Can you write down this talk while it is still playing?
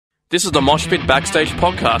This is the Mosh Pit Backstage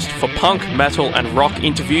podcast for punk, metal, and rock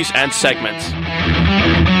interviews and segments.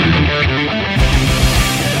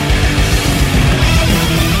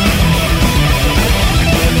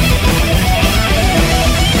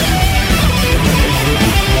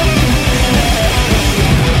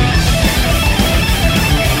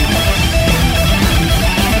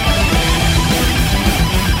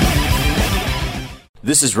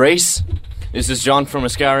 This is Rhys. This is John from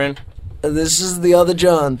Escarion. And this is the other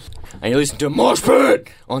John. And you listen to Mosh Pit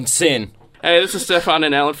on Sin. Hey, this is Stefan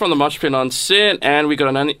and Alan from the Mosh Pit on Sin, and we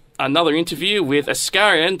got another interview with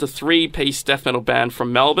Escarion, the three-piece death metal band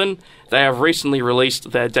from Melbourne. They have recently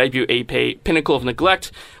released their debut EP, Pinnacle of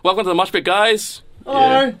Neglect. Welcome to the Mosh Pit, guys.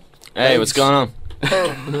 Hello. Yeah. Hey, what's going on?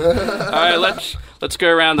 All right, let's go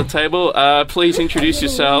around the table. Please introduce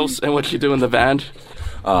yourselves and what you do in the band.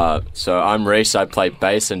 So I'm Rhys. I play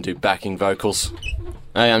bass and do backing vocals.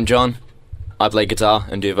 Hey, I'm John. I play guitar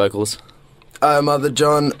and do vocals. I'm other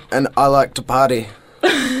John, and I like to party.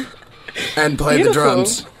 And play the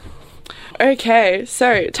drums. Okay,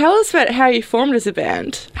 so tell us about how you formed as a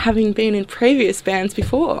band, having been in previous bands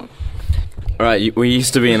before. Alright, we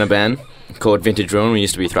used to be in a band called Vintage Ruin. We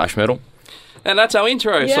used to be thrash metal. And that's our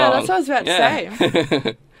intro song. Yeah, that's what I was about to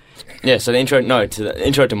say. Yeah, so the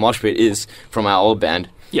intro to Mosh Pit is from our old band.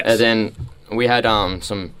 Yes. And then we had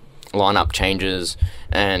some lineup changes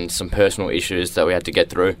and some personal issues that we had to get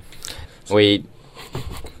through. We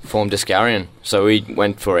formed Escarion, so we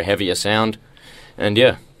went for a heavier sound, and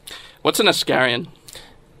yeah. What's an Escarion?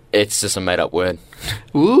 It's just a made-up word.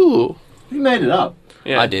 Ooh. Who made it up?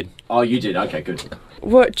 Yeah. I did. Oh, you did? Okay, good.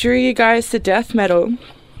 What drew you guys to death metal?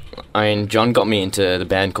 I mean, John got me into the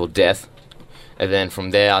band called Death, and then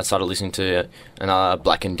from there I started listening to another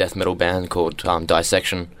black and death metal band called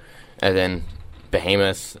Dissection, and then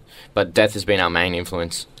Behemoth. But Death has been our main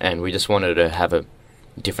influence, and we just wanted to have a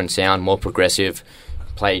different sound, more progressive,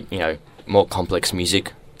 play, more complex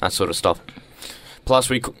music, that sort of stuff. Plus,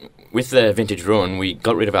 with the Vintage Ruin, we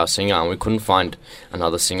got rid of our singer, and we couldn't find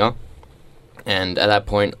another singer. And at that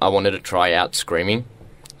point, I wanted to try out screaming,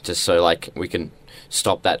 just so we can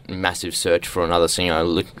stop that massive search for another singer. It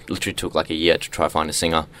literally took a year to try to find a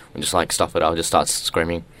singer, and just stuff it up, just start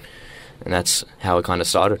screaming, and that's how it kind of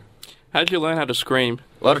started. How did you learn how to scream?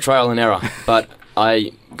 A lot of trial and error, but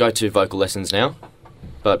I go to vocal lessons now.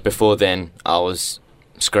 But before then, I was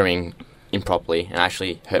screaming improperly and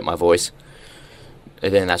actually hurt my voice.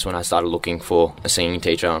 And then that's when I started looking for a singing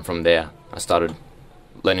teacher, and from there, I started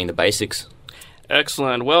learning the basics.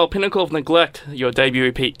 Excellent. Well, Pinnacle of Neglect, your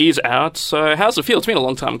debut EP is out, so how's it feel? It's been a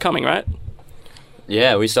long time coming, right?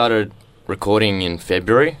 Yeah, we started recording in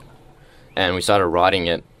February, and we started writing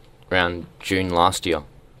it around June last year.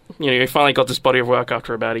 You finally got this body of work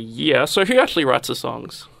after about a year, so who actually writes the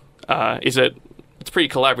songs? It's pretty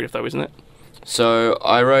collaborative though, isn't it? So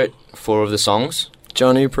I wrote 4 of the songs.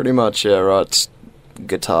 Johnny pretty much writes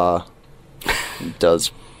guitar,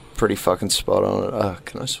 does pretty fucking spot on.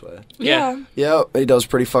 Can I swear? Yeah. Yeah, he does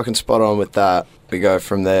pretty fucking spot on with that. We go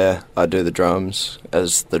from there. I do the drums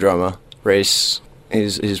as the drummer. Rhys,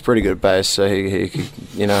 he's pretty good at bass, so he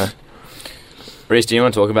Rhys, do you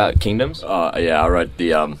want to talk about Kingdoms? Yeah, I wrote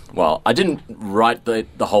the, I didn't write the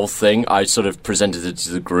whole thing. I sort of presented it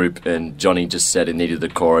to the group, and Johnny just said it needed the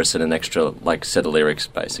chorus and an extra, set of lyrics,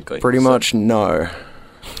 basically. Pretty much no.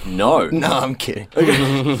 No? No, I'm kidding.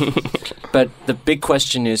 But the big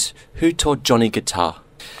question is, who taught Johnny guitar?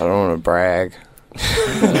 I don't want to brag.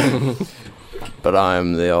 But I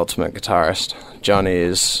am the ultimate guitarist. Johnny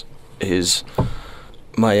is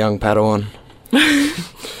my young Padawan.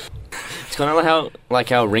 It's kind of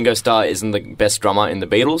how Ringo Starr isn't the best drummer in the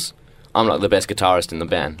Beatles. I'm not the best guitarist in the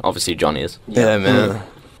band. Obviously, John is. Yeah, man.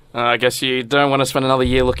 I guess you don't want to spend another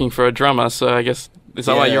year looking for a drummer, so I guess is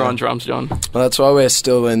that why you're on drums, John? Well, that's why we're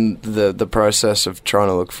still in the process of trying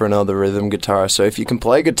to look for another rhythm guitarist. So if you can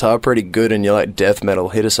play guitar pretty good and you like death metal,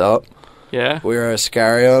 hit us up. Yeah. We're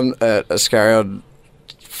Escarion at Escarion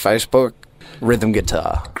Facebook, rhythm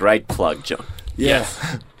guitar. Great plug, John. Yeah.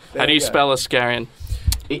 How do you spell Escarion?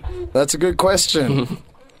 That's a good question.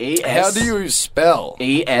 How do you spell?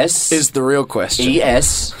 E-S. Is the real question.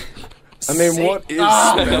 E-S. I mean, what is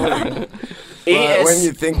spelling? When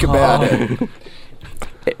you think about it.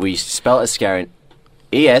 We spell Escarion.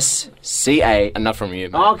 E-S-C-A. Enough from you,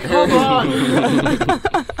 man. Oh, come on!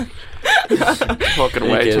 Talking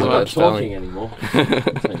way too much. Talking anymore.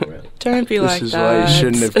 Don't be like that. This is why you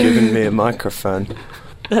shouldn't have given me a microphone.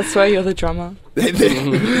 That's why you're the drummer.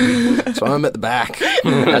 That's why I'm at the back.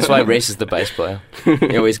 That's why Rhys is the bass player.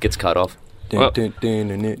 He always gets cut off. Well,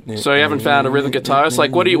 so you haven't found a rhythm guitarist?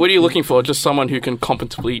 What are you looking for? Just someone who can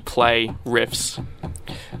competently play riffs?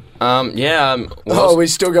 Oh, we're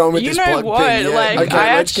still going with You this know plug what? thing. Yeah. Like, Okay,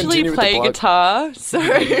 I let's actually continue with the play plug. guitar, so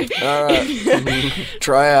All right.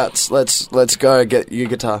 Tryouts. Let's go get your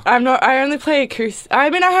guitar. I only play acoustic. I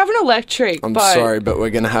mean, I have an electric, I'm but sorry, but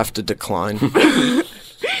we're gonna have to decline.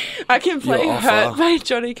 I can play Your Hurt offer. by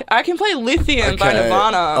Johnny. I can play Lithium by Okay.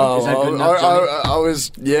 Nirvana. Oh, Is that good enough, Johnny? I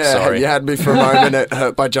was, yeah, Sorry. you had me for a moment at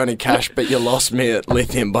Hurt by Johnny Cash, but you lost me at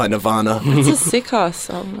Lithium by Nirvana. It's a sick-ass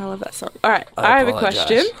song. I love that song. All right, I have a apologise.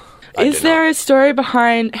 question. I Is do there a story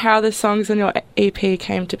behind how the songs on your EP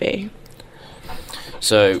came to be?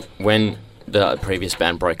 So when the previous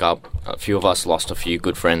band broke up, a few of us lost a few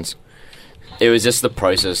good friends. It was just the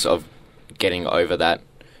process of getting over that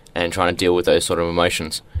and trying to deal with those sort of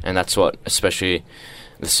emotions. And that's what especially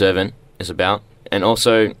The Servant is about. And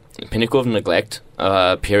also Pinnacle of Neglect,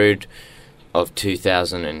 a period of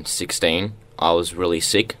 2016, I was really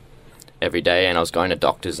sick every day and I was going to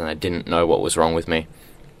doctors and I didn't know what was wrong with me.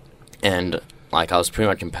 And like I was pretty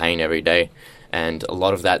much in pain every day. And a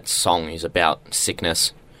lot of that song is about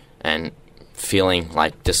sickness and feeling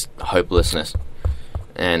like just hopelessness.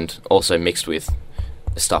 And also mixed with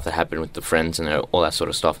the stuff that happened with the friends and all that sort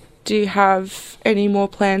of stuff. Do you have any more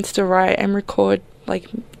plans to write and record like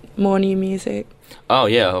more new music? Oh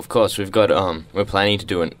yeah, of course. We've got we're planning to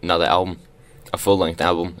do another album, a full-length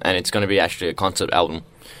album, and it's going to be actually a concept album.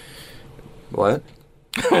 What?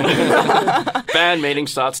 Band meeting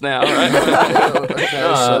starts now, right? Okay,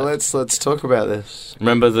 so let's talk about this.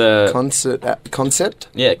 Remember the Concept?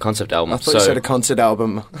 yeah concept album? I thought you said a concert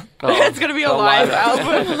album. It's gonna be a live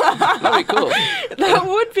album. That'd be cool. That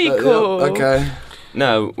would be cool. Okay.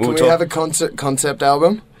 no, Can we have a concept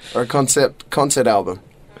album or a concert album?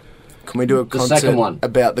 Can we do a concert second one.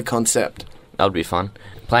 about the concept? That would be fun.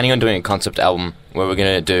 Planning on doing a concept album where we're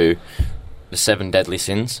going to do the 7 deadly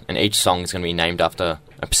sins, and each song is going to be named after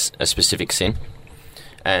a specific sin.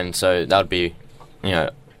 And so that would be, I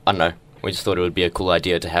don't know. We just thought it would be a cool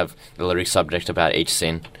idea to have the lyric subject about each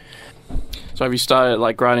sin. So have you started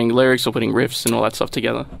like writing lyrics or putting riffs and all that stuff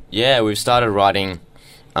together? Yeah, we've started writing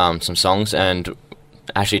some songs, and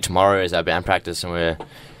actually tomorrow is our band practice, and we're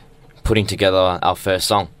putting together our first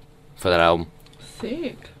song for that album.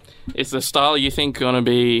 Sick. Is the style you think going to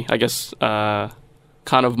be, I guess,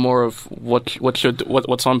 kind of more of what's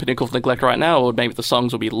on Pinnacle of Neglect right now, or maybe the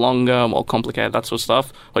songs will be longer, more complicated, that sort of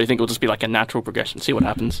stuff? Or do you think it'll just be like a natural progression? See what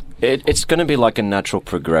happens. It's going to be like a natural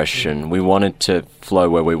progression. We want it to flow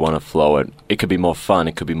where we want to flow it. It could be more fun,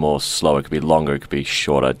 it could be more slow, it could be longer, it could be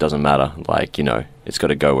shorter. It doesn't matter. Like, it's got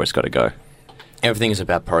to go where it's got to go. Everything is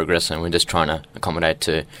about progress, and we're just trying to accommodate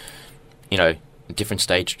to, a different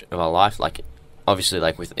stage of our life. Like, obviously,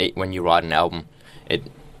 like with when you write an album, it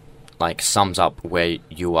like sums up where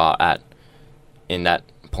you are at in that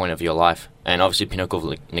point of your life. And obviously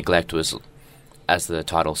Pinnacle of Neglect was, as the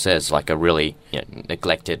title says, like a really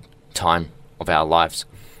neglected time of our lives.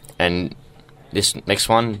 And this next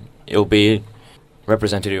one, it'll be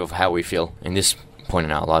representative of how we feel in this point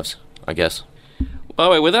in our lives, I guess. By the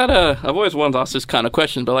way, without I've always wanted to ask this kind of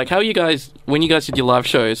question, but like, how you guys, when you guys did your live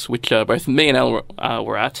shows, which both me and Elle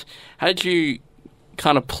were at, how did you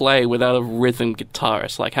kind of play without a rhythm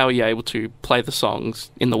guitarist? Like, how are you able to play the songs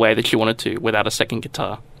in the way that you wanted to without a second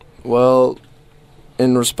guitar? Well,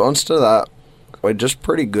 in response to that, we're just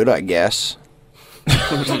pretty good, I guess.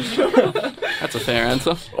 That's a fair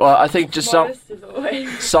answer. Well, I think just Modest as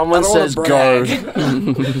always. someone I don't wanna says go.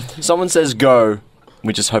 brag. Someone says go.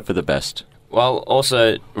 We just hope for the best. Well,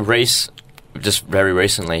 also, Rhys, just very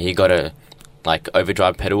recently, he got a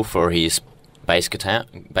overdrive pedal for his bass guitar.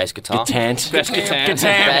 Guitant. Best guitar.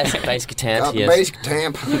 Bass guitar, yes. Bass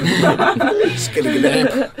tamp.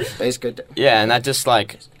 Skitty-tamp. Bass guitar. Yeah, and that just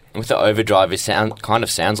with the overdrive, it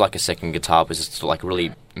sounds like a second guitar, but it's like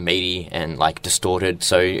really meaty and like distorted.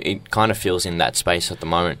 So it kind of feels in that space at the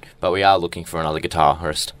moment. But we are looking for another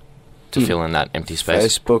guitarist to fill in that empty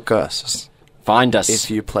space. Facebook us Find us.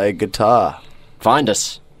 if you play guitar. Find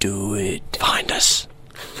us. Do it. Find us.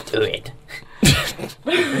 Do it.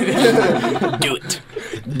 Do it.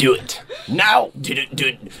 Do it. Now. Do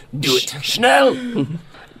it. Schnell.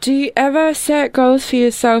 Do you ever set goals for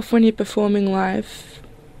yourself when you're performing live?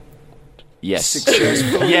 Yes.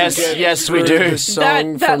 Successfully Yes, get yes, we through do. the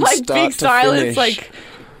song That from like start big to silence finish.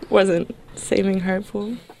 wasn't seeming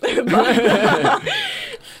hopeful.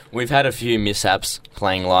 We've had a few mishaps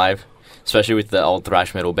playing live, especially with the old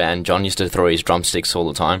thrash metal band. John used to throw his drumsticks all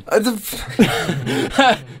the time.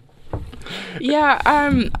 Yeah,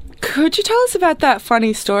 could you tell us about that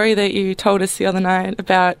funny story that you told us the other night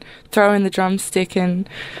about throwing the drumstick and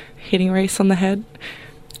hitting Rhys on the head?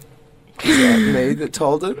 Is that me that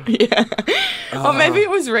told it? Yeah. Or maybe it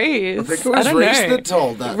was Rhys. I think it was Rhys that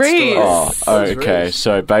told that Rhys. story. Oh, okay. Rhys.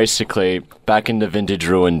 So basically, back in the vintage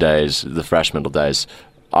ruin days, the thrash metal days,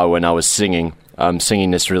 when I was singing, I'm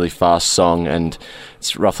singing this really fast song, and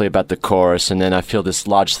it's roughly about the chorus, and then I feel this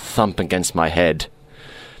large thump against my head,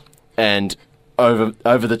 and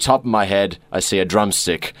over the top of my head, I see a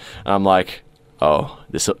drumstick. I'm like, oh,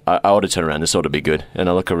 I ought to turn around. This ought to be good. And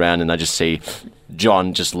I look around, and I just see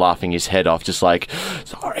John just laughing his head off, just like,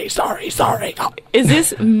 sorry. Is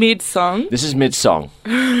this mid-song? This is mid-song.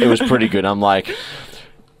 It was pretty good. I'm like,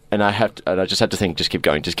 and I just had to think, just keep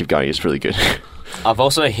going. It's really good. I've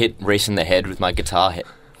also hit Rhys in the head with my guitar hit.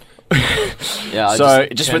 Yeah. So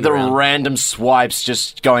just with turned the around. random swipes,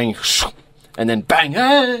 just going, and then bang,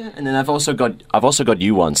 and then I've also got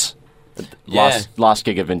you once. Last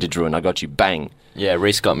gig of Vintage Ruin, I got you bang. Yeah,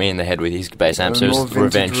 Rhys got me in the head with his bass amp, so it More was vintage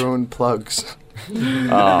revenge. ruin plugs.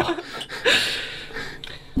 Oh,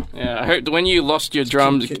 Yeah, I heard when you lost your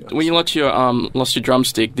drums, when you lost your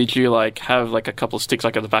drumstick, did you like have like a couple of sticks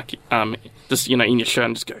like at the back, just in your shirt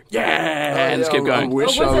and just go and just keep I going? Or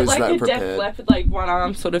wish was I it was like that a prepared. Def Leppard, like one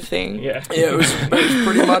arm sort of thing? Yeah. Yeah, it was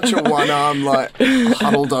pretty much a one arm, like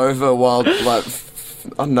huddled over while, like,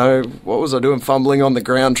 I don't know, what was I doing? Fumbling on the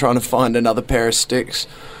ground trying to find another pair of sticks.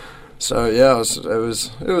 So yeah,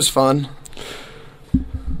 it was fun.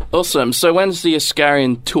 Awesome. So when's the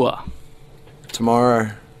Escarion tour?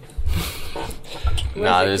 Tomorrow.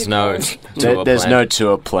 No, there's no. there's no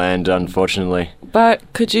tour planned, unfortunately. But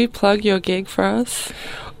could you plug your gig for us?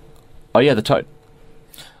 Oh yeah, the tote.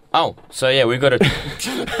 Oh, so yeah, we've got a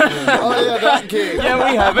Oh yeah, that gig. Yeah,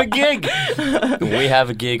 we have a gig. we have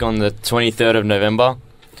a gig on the 23rd of November,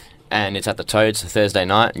 and it's at the Toads Thursday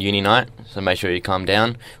night, uni night. So make sure you come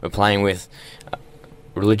down. We're playing with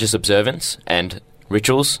religious observance and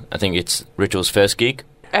rituals. I think it's rituals' first gig.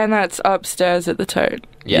 And that's upstairs at the Toad.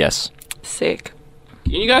 Yeah. Yes. Sick.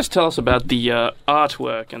 Can you guys tell us about the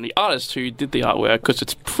artwork and the artist who did the artwork? Because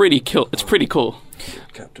it's pretty cool. It's pretty cool.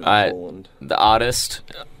 Captain Poland. The artist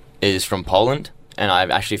is from Poland, and I've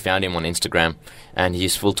actually found him on Instagram, and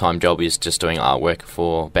his full-time job is just doing artwork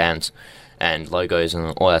for bands and logos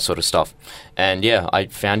and all that sort of stuff. And yeah, I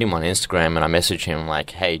found him on Instagram, and I messaged him like,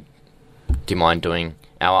 hey, do you mind doing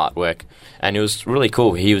our artwork? And it was really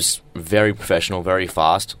cool. He was very professional, very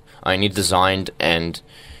fast. I only designed and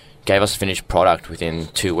gave us a finished product within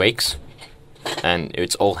 2 weeks, and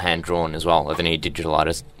it's all hand-drawn as well. Then he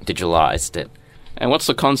digitalized it. And what's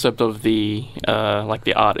the concept of the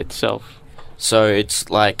the art itself? So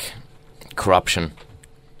it's like corruption,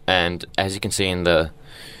 and as you can see in the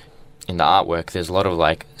artwork, there's a lot of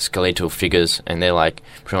like skeletal figures, and they're like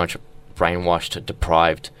pretty much brainwashed,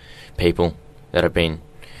 deprived people that have been,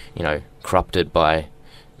 corrupted by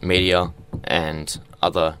media and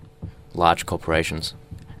other large corporations.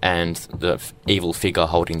 And the evil figure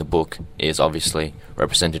holding the book is obviously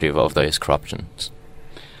representative of those corruptions.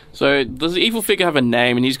 So does the evil figure have a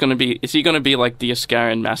name? And is he going to be like the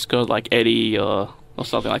Escarion mascot, like Eddie or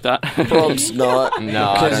something like that? Prob's not. No,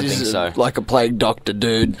 I 'cause don't he's think so. like a plague doctor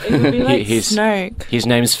dude. It would be like He's- Snoke. His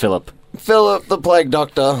name's Philip. Philip the plague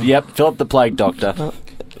doctor. Yep, Philip the Plague Doctor.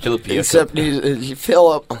 Philip Except he's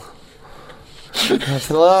Philip.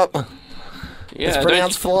 Philip. It's Yeah,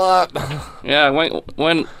 pronounced Philip. yeah.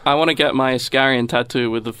 When I want to get my Escarion tattoo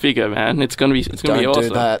with the figure, man, it's gonna be Don't awesome. do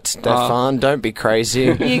that, Stefan. Don't be crazy.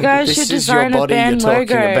 You guys This should is your design a body you're band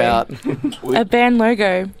talking logo. about. A band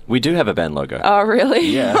logo. We do have a band logo. Oh, really?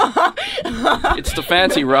 Yeah. It's the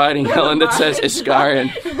fancy writing, Helen, that says Escarion.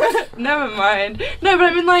 Never mind. No, but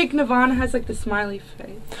I mean, like, Nirvana has, like, the smiley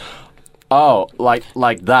face. Oh, like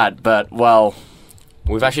that, but, well...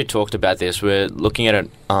 We've actually talked about this. We're looking at it,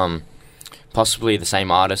 possibly the same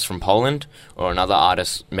artist from Poland, or another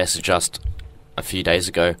artist messaged us a few days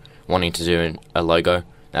ago wanting to do a logo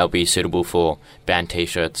that will be suitable for band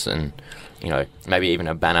T-shirts and, maybe even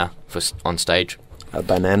a banner on stage. A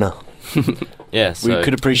banana. Yeah, so we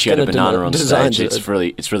could appreciate a Gonna banana on design stage. it.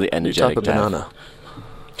 It's really You energetic type of to have. banana.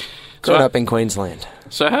 So Grown up in Queensland.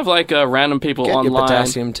 So have like random people Get your online.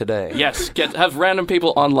 potassium today. Yes, have random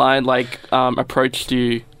people online approached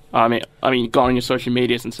you. I mean, gone on your social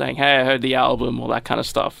medias and saying, "Hey, I heard the album," all that kind of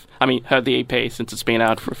stuff. I mean, heard the EP since it's been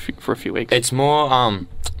out for a few weeks. it's more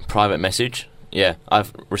private message. Yeah,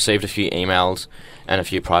 I've received a few emails and a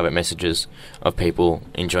few private messages of people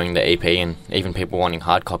enjoying the EP and even people wanting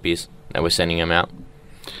hard copies that we're sending them out.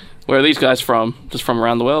 Where are these guys from? Just from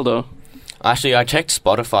around the world, or? Actually, I checked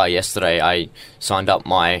Spotify yesterday. I signed up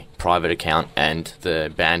my private account and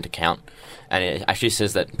the band account, and it actually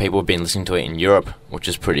says that people have been listening to it in Europe, which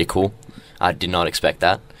is pretty cool. I did not expect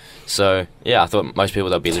that. So, yeah, I thought most people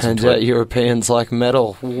that'd be listening Turns to out it. Europeans like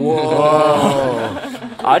metal. Whoa!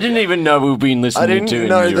 I didn't even know we've been I listening didn't to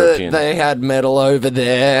know in that European. they had metal over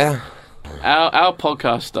there. Our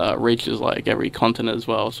podcast reaches like every continent as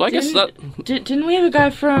well. So I guess that Didn't we have a guy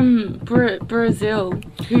from Brazil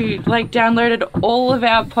who like downloaded all of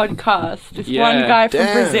our podcasts? This Yeah. one guy from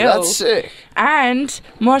Damn, Brazil. that's sick. And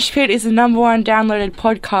Mosh Pit is the #1 downloaded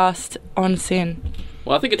podcast on Sin.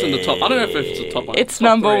 well, I think it's in the top. I don't know if it's the top one. It's Top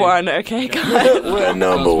number three. 1, okay, guys? We're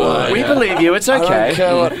number one. We believe you. It's I don't okay.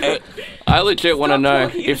 care what I legit want to know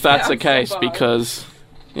talking if that's the about case so bad. because,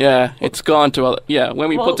 yeah, it's gone to other. Yeah, when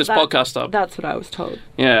we Well, put this that- podcast up. That's what I was told.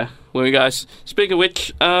 Yeah, well, you guys. Speaking of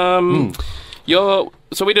which, so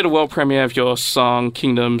we did a world premiere of your song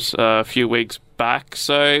Kingdoms a few weeks back.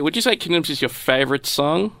 So would you say Kingdoms is your favorite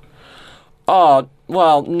song? Oh,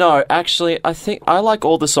 well, no. Actually, I think I like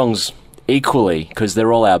all the songs equally because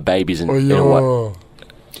they're all our babies. In a way.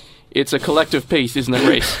 It's a collective piece, isn't it,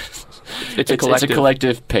 Rhys? It's a collective. It's a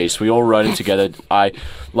collective piece. We all wrote it together.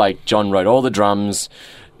 John wrote all the drums,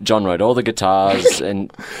 John wrote all the guitars,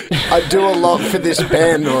 and I do a lot for this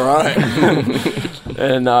band, alright?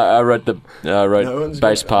 I wrote one's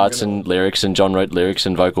bass gonna- parts and lyrics, and John wrote lyrics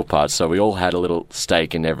and vocal parts. So we all had a little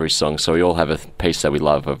stake in every song. So we all have a piece that we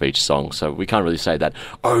love of each song. So we can't really say that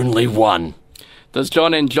only one. Does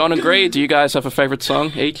John and John agree? Do you guys have a favourite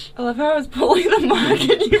song each? I love how I was pulling the mic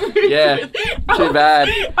and you moved Yeah, it. too bad.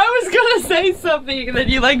 I was going to say something and then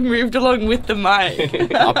you like moved along with the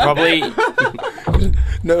mic. I'll probably...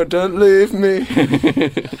 No, don't leave me.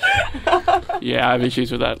 Yeah, I have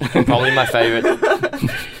issues with that. Probably my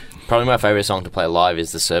favorite song to play live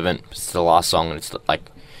is The Servant. It's the last song, and it's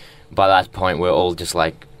like by that point we're all just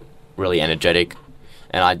like really energetic,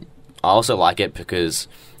 and I also like it because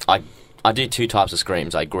I do two types of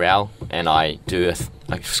screams. I growl and I do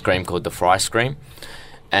a scream called the fry scream,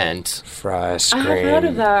 and Fry I scream. have heard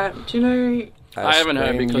of that. Do you know? I haven't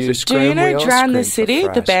heard because it's- Do you know Drown the City,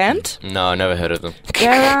 the band? no, I never heard of them.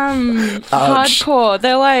 They're hardcore.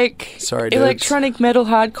 They're like Sorry, dudes. electronic metal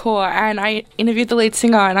hardcore. And I interviewed the lead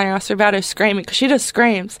singer and I asked her about her screaming because she just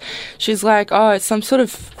screams. She's like, oh, it's some sort of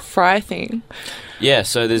fry thing. Yeah,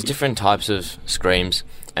 so there's different types of screams,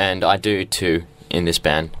 and I do two in this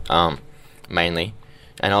band, mainly.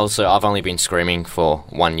 And also, I've only been screaming for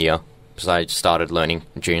 1 year because I started learning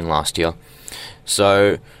June last year.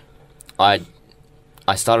 So I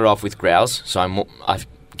started off with growls, so I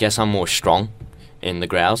guess I'm more strong in the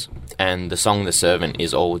growls, and the song The Servant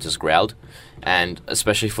is all just growled, and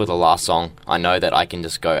especially for the last song, I know that I can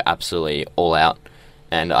just go absolutely all out,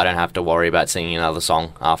 and I don't have to worry about singing another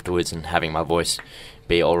song afterwards and having my voice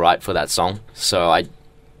be alright for that song, so I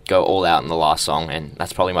go all out in the last song, and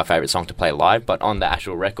that's probably my favourite song to play live, but on the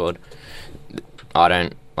actual record, I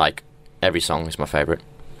don't, like, every song is my favourite.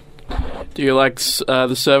 Do you like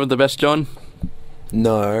The Servant the best, John?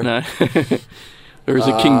 No. No. Or is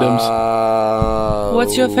it Kingdoms?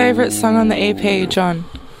 What's your favourite song on the EP, John?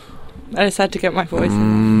 I just had to get my voice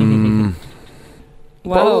in.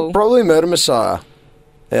 Whoa. Probably Murder Messiah.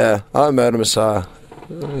 Yeah, I like Murder Messiah.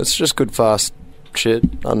 It's just good, fast shit.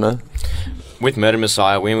 I don't know. With Murder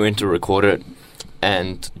Messiah, we went to record it,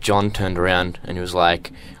 and John turned around and he was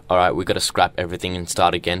like, alright, we got to scrap everything and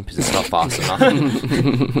start again because it's not fast enough.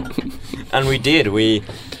 And we did. We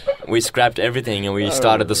scrapped everything and we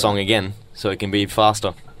started the song again so it can be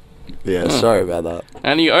faster. Yeah, sorry about that.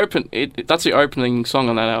 And you open it. That's the opening song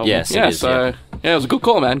on that album. Yes, it yeah. is, So yeah, it was a good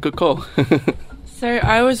call, man. Good call. So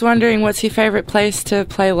I was wondering, what's your favourite place to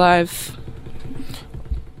play live?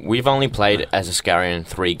 We've only played as Escarion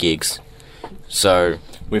 3 gigs. So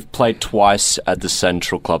We've played twice at the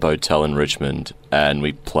Central Club Hotel in Richmond, and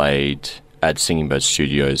we played at Singing Bird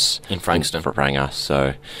Studios in Frankston. for Frankston.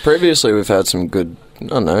 So Previously, we've had some good. I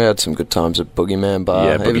don't know. We had some good times at Boogeyman Bar.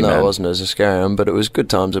 Yeah, even though Boogeyman. it wasn't as Escarion, but it was good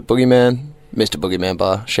times at Boogeyman, Mr. Boogeyman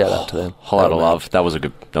Bar. Shout out to them. whole lot of Oh, man. love. That was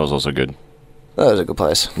also good. That was a good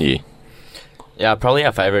place. Yeah. Yeah, probably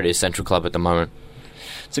our favourite is Central Club at the moment.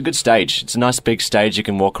 It's a good stage. It's a nice big stage you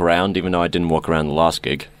can walk around, even though I didn't walk around the last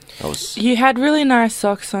gig. I was... You had really nice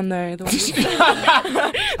socks on though. The ones, the really ones like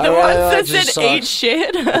that just said eat socks.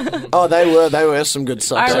 shit. Oh, they were some good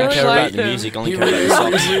socks. I Don't really care about like the them. music, only He care about the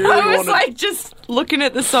songs. really I was wanted, like just looking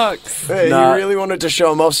at the socks. yeah, Nah. he really wanted to show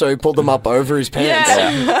them off, so he pulled them up over his pants.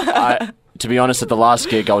 Yeah. To be honest, at the last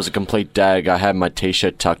gig, I was a complete dag. I had my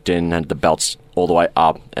t-shirt tucked in, had the belts all the way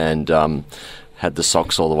up, and had the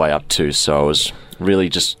socks all the way up too. So I was really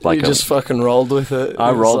just like You just fucking rolled with it. I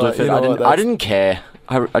It was rolled like, with it. you know what, I didn't care.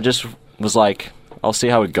 I just was like, I'll see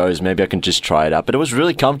how it goes. Maybe I can just try it out. But it was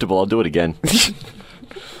really comfortable. I'll do it again.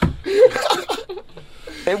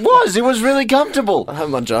 It was really comfortable. I have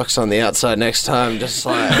my jocks on the outside next time, just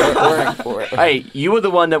like wearing for it. Hey, you were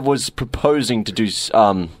the one that was proposing to do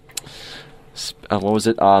what was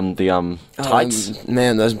it? The tights,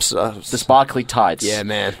 Man, those the sparkly tights. yeah,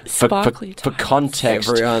 man. Sparkly For tights. context,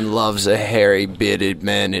 Everyone loves a hairy bearded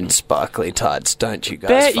man in sparkly tights, don't you guys?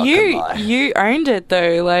 But Fucking lie. you owned it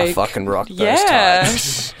though, like I fucking rock those yeah.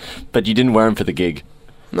 tights. but you didn't wear them for the gig.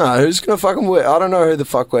 No, who's gonna fucking wear? I don't know who the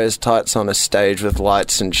fuck wears tights on a stage with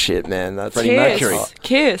lights and shit, man. That's Freddie Mercury.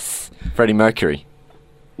 Kiss, Freddie Mercury,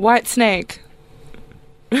 White Snake,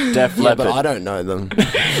 Def Yeah, Leppard. but I don't know them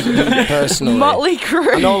personally. Motley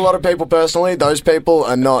Crue. I know a lot of people personally. Those people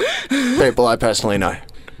are not people I personally know.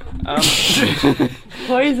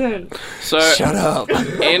 Poison. So Shut up.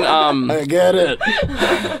 in I get it.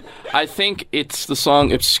 I think it's the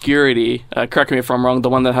song Obscurity. Correct me if I'm wrong. The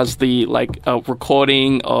one that has the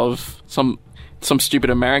recording of some stupid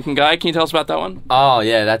American guy. Can you tell us about that one? Oh,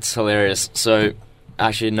 yeah, that's hilarious. So,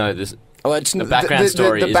 actually, no, this... Oh, it's The background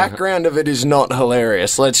story The isn't- background of it is not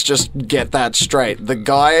hilarious. Let's just get that straight. The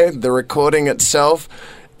guy, the recording itself,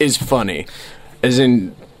 is funny. As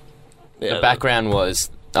in, The background was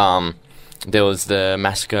there was the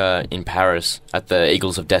massacre in Paris at the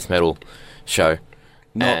Eagles of Death Metal show.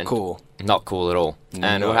 not And- cool. Not cool at all.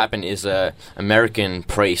 And No. what happened is a American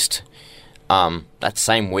priest, that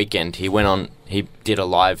same weekend, he did a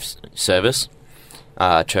live service,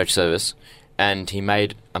 church service, and he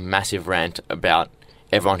made a massive rant about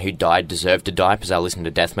everyone who died deserved to die because they listened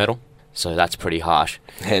to death metal. So that's pretty harsh.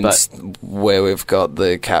 Hence, where we've got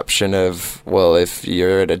the caption of, well, if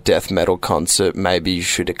you're at a death metal concert, maybe you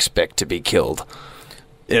should expect to be killed.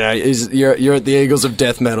 You know, you're at the Eagles of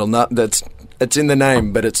Death Metal. It's in the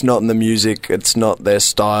name, but it's not in the music. It's not their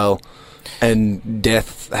style. And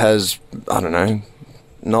death has, I don't know,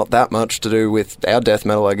 not that much to do with our death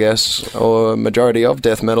metal, I guess, or a majority of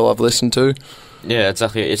death metal I've listened to. Yeah,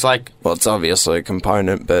 exactly. It's like... Well, it's obviously a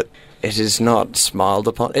component, but it is not smiled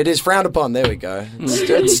upon. It is frowned upon. There we go.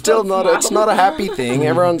 It's still not. It's not a happy thing.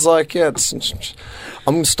 Everyone's like, yeah,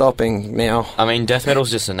 I'm stopping now. I mean, death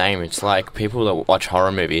metal's just a name. It's like people that watch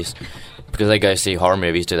horror movies, because they go see horror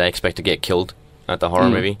movies, do they expect to get killed at the horror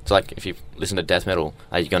movie? It's like, if you listen to death metal,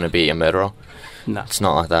 are you going to be a murderer? No. It's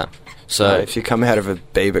not like that. So, If you come out of a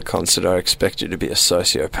Bieber concert, I expect you to be a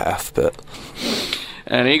sociopath. But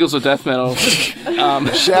And Eagles of Death Metal.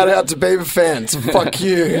 shout out to Bieber fans. Fuck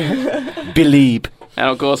you. Believe. And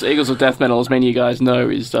of course, Eagles of Death Metal, as many of you guys know,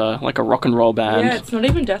 is like a rock and roll band. Yeah, it's not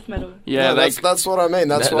even death metal. Yeah, No, that's what I mean.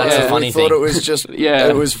 That's why that's a I funny thought thing. it was just. Yeah.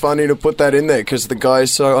 It was funny to put that in there because the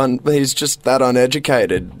guy's he's just that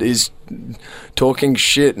uneducated. He's talking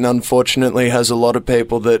shit, and unfortunately, has a lot of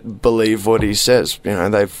people that believe what he says. You know,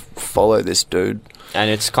 they follow this dude. and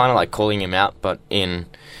it's kind of like calling him out, but in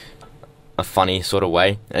a funny sort of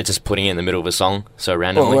way. It's just putting it in the middle of a song, so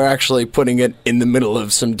randomly. Well, we're actually putting it in the middle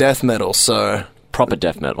of some death metal, so Proper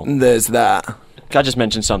death metal. there's that. Can I just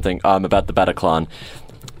mention something about the Bataclan?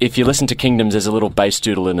 If you listen to Kingdoms, there's a little bass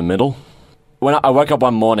doodle in the middle. When I woke up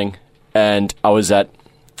one morning and I was at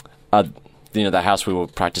the house we were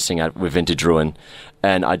practicing at with Vintage Ruin,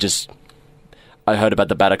 and I heard about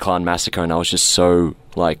the Bataclan massacre, and I was just so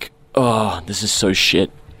like, oh, this is so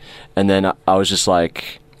shit. And then I was just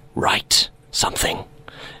like, write something.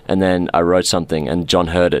 And then I wrote something, and John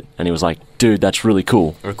heard it, and he was like, dude, that's really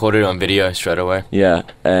cool. Recorded it on video straight away. Yeah,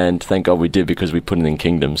 and thank God we did, because we put it in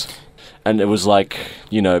Kingdoms. And it was like,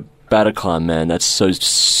 Bataclan, man, that's so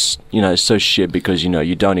shit, because,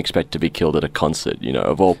 you don't expect to be killed at a concert,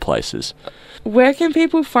 of all places. Where can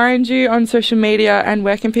people find you on social media, and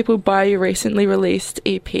where can people buy your recently released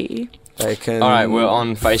EP? They can. All right, we're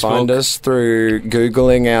on Facebook. Find us through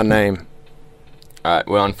Googling our name. Alright,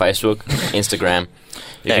 we're on Facebook, Instagram.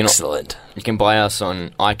 Excellent. You can buy us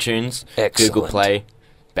on iTunes, Excellent. Google Play,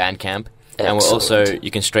 Bandcamp, and we're also,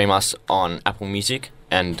 you can stream us on Apple Music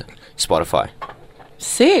and Spotify.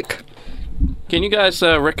 Sick. Can you guys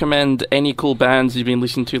recommend any cool bands you've been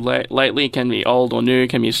listening to lately? Can be old or new,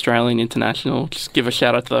 can be Australian, international. Just give a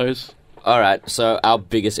shout out to those. Alright, so our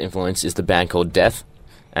biggest influence is the band called Death,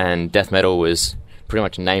 and death metal was pretty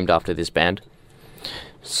much named after this band.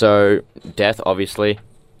 So, Death, obviously,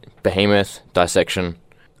 Behemoth, Dissection,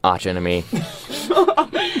 Arch Enemy,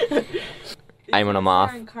 Amon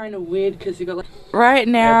Amarth. Kind of weird because you got like. Right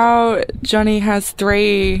now, Johnny has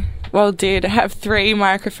did have three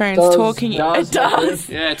microphones talking. It does.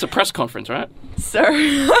 Yeah, it's a press conference, right? So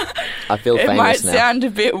I feel it famous might now. sound a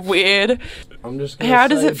bit weird. I'm just How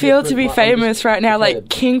does it feel to be famous right now? Like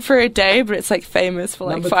king for a day, but it's like famous for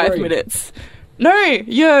like Number 5 3. minutes. No,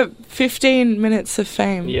 you're 15 minutes of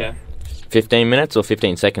fame. Yeah. 15 minutes or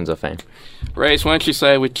 15 seconds of fame. Rhys, why don't you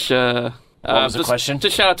say which... What was the just, question?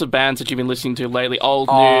 Just shout out to bands that you've been listening to lately. Old,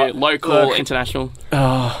 new, local, look. international.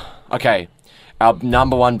 Okay, our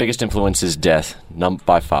number one biggest influence is Death,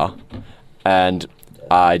 by far. And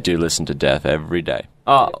I do listen to Death every day.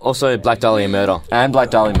 Also Black Dahlia Murder. And Black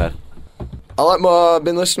Dahlia Murder. I like more. I've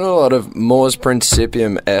been listening to a lot of Mors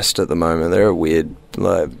Principium Est at the moment. They're a weird,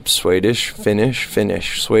 like Swedish, Finnish,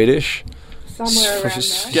 Swedish, Somewhere around there.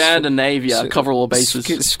 Scandinavia, cover all bases.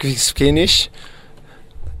 Finnish.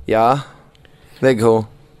 Yeah, they're cool.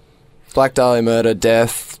 Black Dahlia Murder,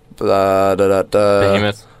 Death,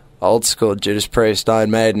 Behemoth. Old school, Judas Priest,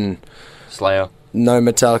 Iron Maiden, Slayer. no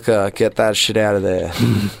Metallica. Get that shit out of there.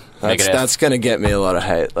 Megadeth. That's gonna get me a lot of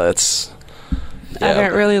hate. I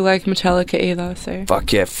don't really like Metallica either, so...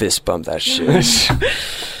 Fuck yeah, fist bump that shit.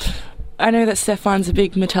 I know that Stefan's a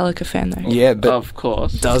big Metallica fan, though. Yeah, but Of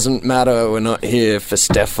course. doesn't matter. We're not here for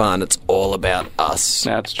Stefan. It's all about us.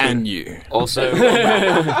 That's true. And you. Also,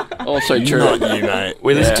 Also true. Not you, mate.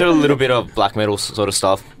 we listen to a little bit of black metal sort of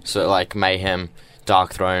stuff. So like Mayhem,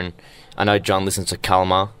 Dark Throne. I know John listens to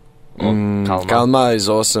Kalmar. Kalmar is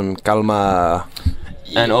awesome. Kalmar.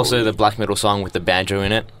 And also the black metal song with the banjo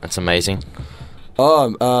in it. That's amazing.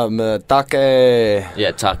 Take.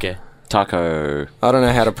 Yeah, Take. Taco. I don't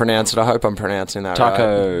know how to pronounce it. I hope I'm pronouncing that right.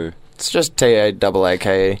 Taco. It's just Taake.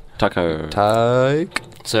 Taco. Take.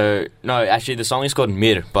 So, no, actually the song is called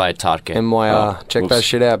Mir by Tarke. MYR. Check that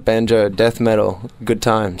shit out. Banjo, death metal. Good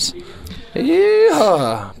times.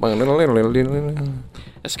 Yeehaw.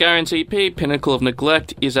 Escarion's EP, Pinnacle of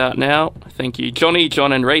Neglect, is out now. Thank you, Johnny,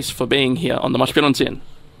 John, and Rhys for being here on the Mosh Pit on Tin.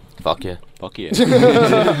 Fuck yeah. Fuck yeah.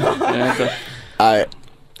 Yeah, okay. I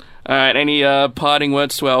All right, any parting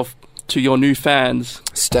words to your new fans?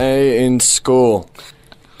 stay in school.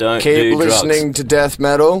 Don't Keep do listening drugs. to death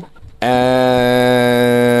metal.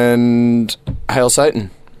 And hail Satan.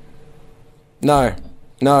 No.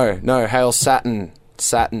 Hail Saturn.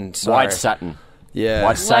 Saturn. Sorry. White satin. Yeah.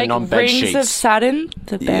 White satin Like on bed Rings sheets. of Saturn,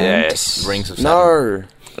 the band. Yes. Rings of Saturn.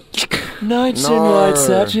 No. Nights No. in white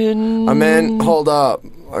satin. I mean, hold up.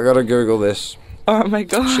 I gotta Google this. Oh my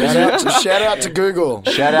god. Shout out to Google.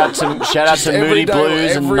 Shout out to Moody everyday-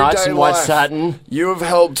 Blues and Nights in everyday White life. Satin. You have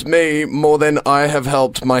helped me more than I have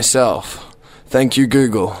helped myself. Thank you,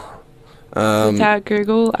 Google. Without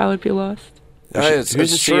Google, I would be lost. It's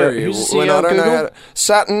who's the true. CEO who's the When CEO I of don't know Google? how to-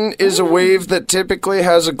 Satin is a weave that typically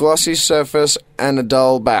has a glossy surface and a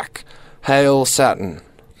dull back. Hail Satin.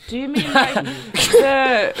 Do you mean like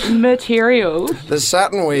the material? The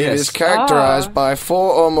satin weave Yes. is characterized by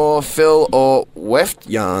 4 or more fill or weft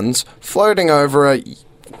yarns floating over a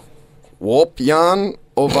warp yarn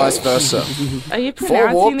or vice versa. Are you 4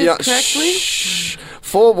 pronouncing warp this yarns. correctly?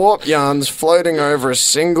 4 warp yarns floating over a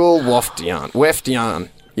single weft yarn.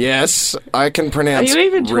 Yes, I can Are pronounce you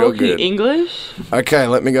even real talking good. English? Okay,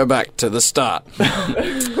 let me go back to the start.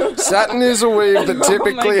 Satin is a weave that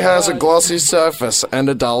typically has a glossy surface and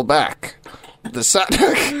a dull back. The satin.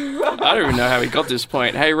 I don't even know how we got this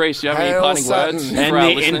point. Hey, Rhys, do you have any Hail parting Saturn. words End for our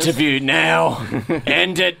the listeners? interview now.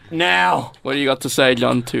 End it now. What do you got to say,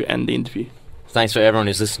 John, to end the interview? Thanks for everyone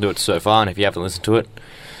who's listened to it so far, and if you haven't listened to it,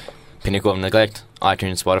 Pinnacle of Neglect,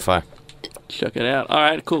 iTunes, Spotify. Check it out. All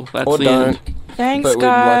right, cool. That's Or the don't. end. Thanks, But we'd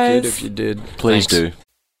like guys. it if you did. Please Thanks.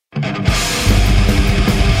 do.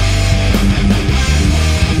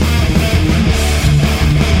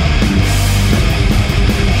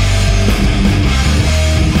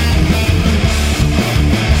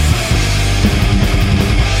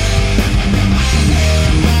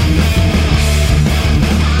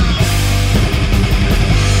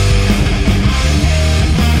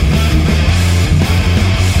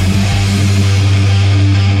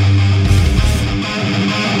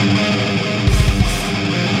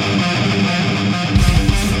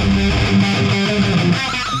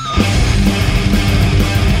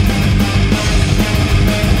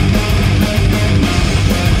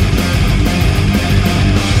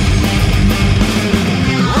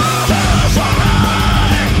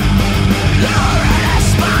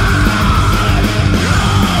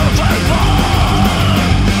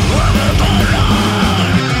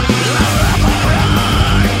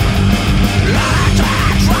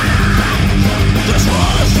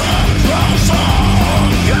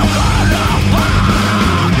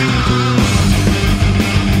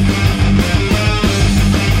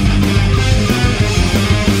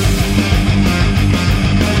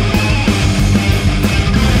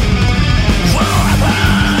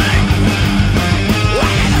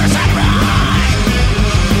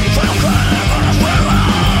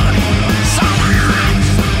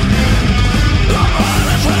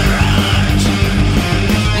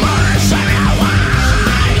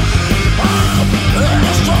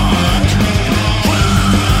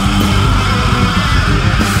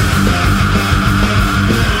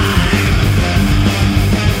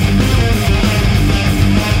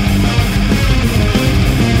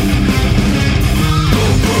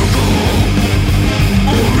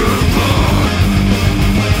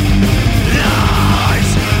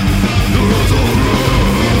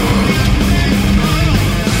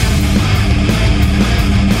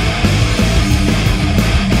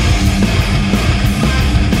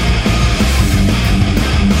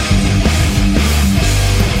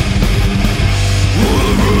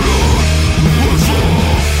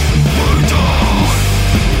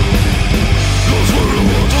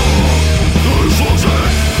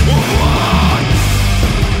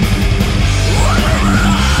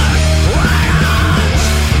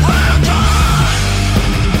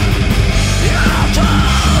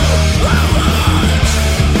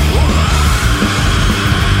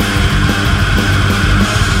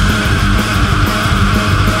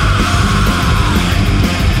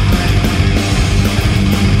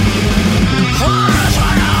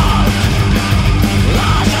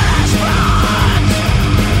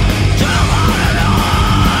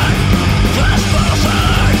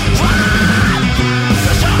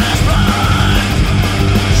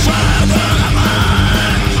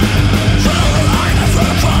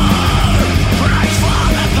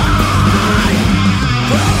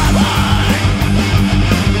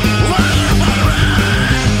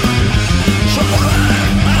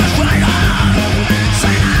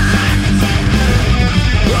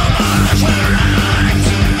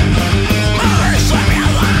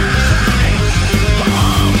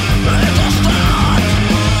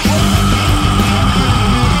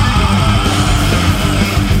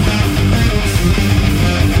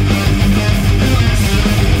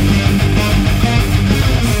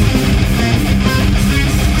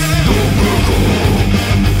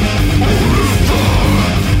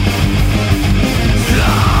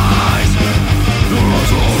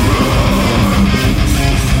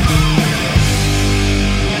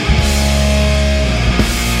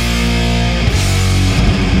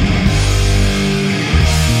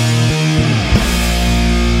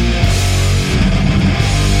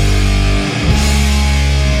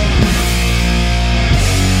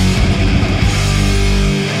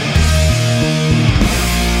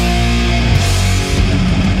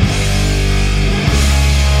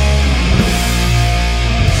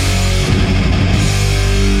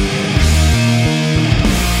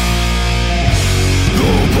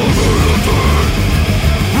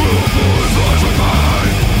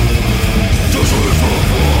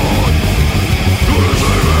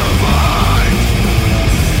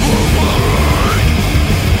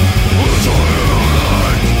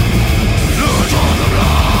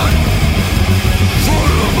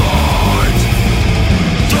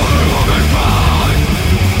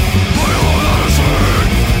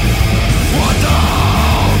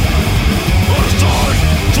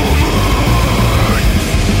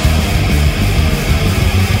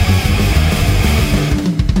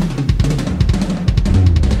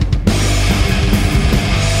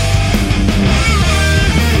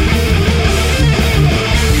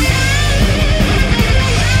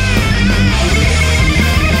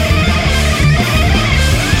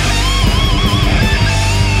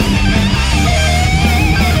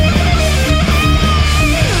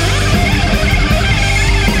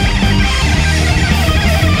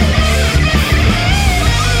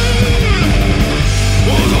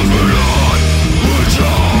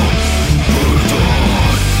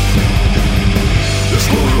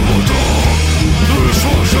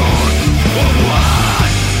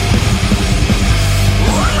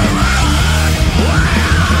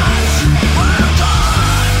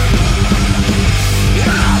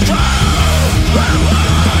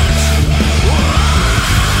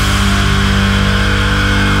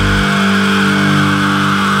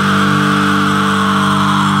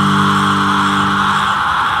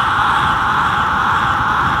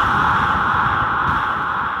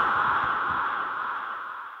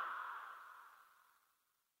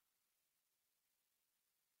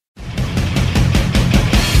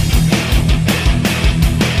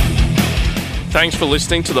 Thanks for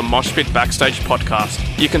listening to the Mosh Pit Backstage podcast.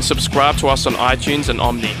 You can subscribe to us on iTunes and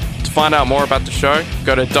Omni. To find out more about the show,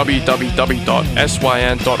 go to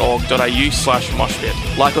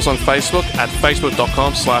www.syn.org.au/moshpit. Like us on Facebook at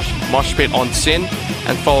facebook.com/moshpitonsin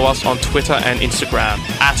and follow us on Twitter and Instagram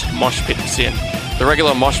at moshpitsin. The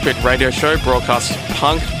regular Mosh Pit radio show broadcasts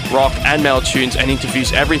punk, rock and metal tunes and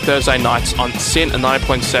interviews every Thursday nights on Sin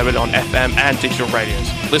 9.7 on FM and digital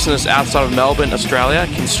radios. Listeners outside of Melbourne, Australia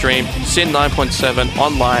can stream Sin 9.7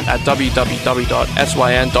 online at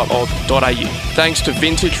www.syn.org.au. Thanks to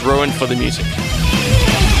Vintage Ruin for the music.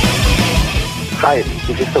 Hi,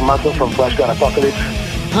 this is Tommaso from Flash Gun Apocalypse.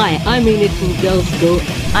 Hi, I'm Enid from Girls School.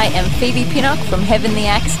 I am Phoebe Pinnock from Heavenly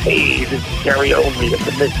Axe. Hey, this is Gary Olney of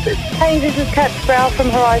the Misfits. Hey, this is Kat Sproul from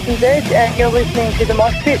Horizon's Edge, and you're listening to The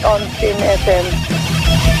Mosh Pit on Sin FM.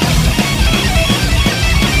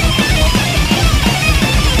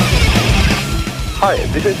 Hi,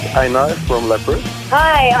 this is Einar from Leopard.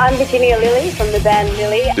 Hi, I'm Virginia Lilly from the band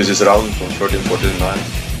Lily. This is Raul from 1349.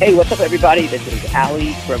 Hey, what's up, everybody? This is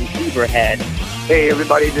Ali from Zebrahead. Hey,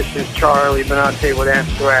 everybody, this is Charlie Benante with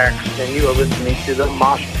Anthrax, and you are listening to The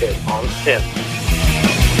Mosh Pit on Sin.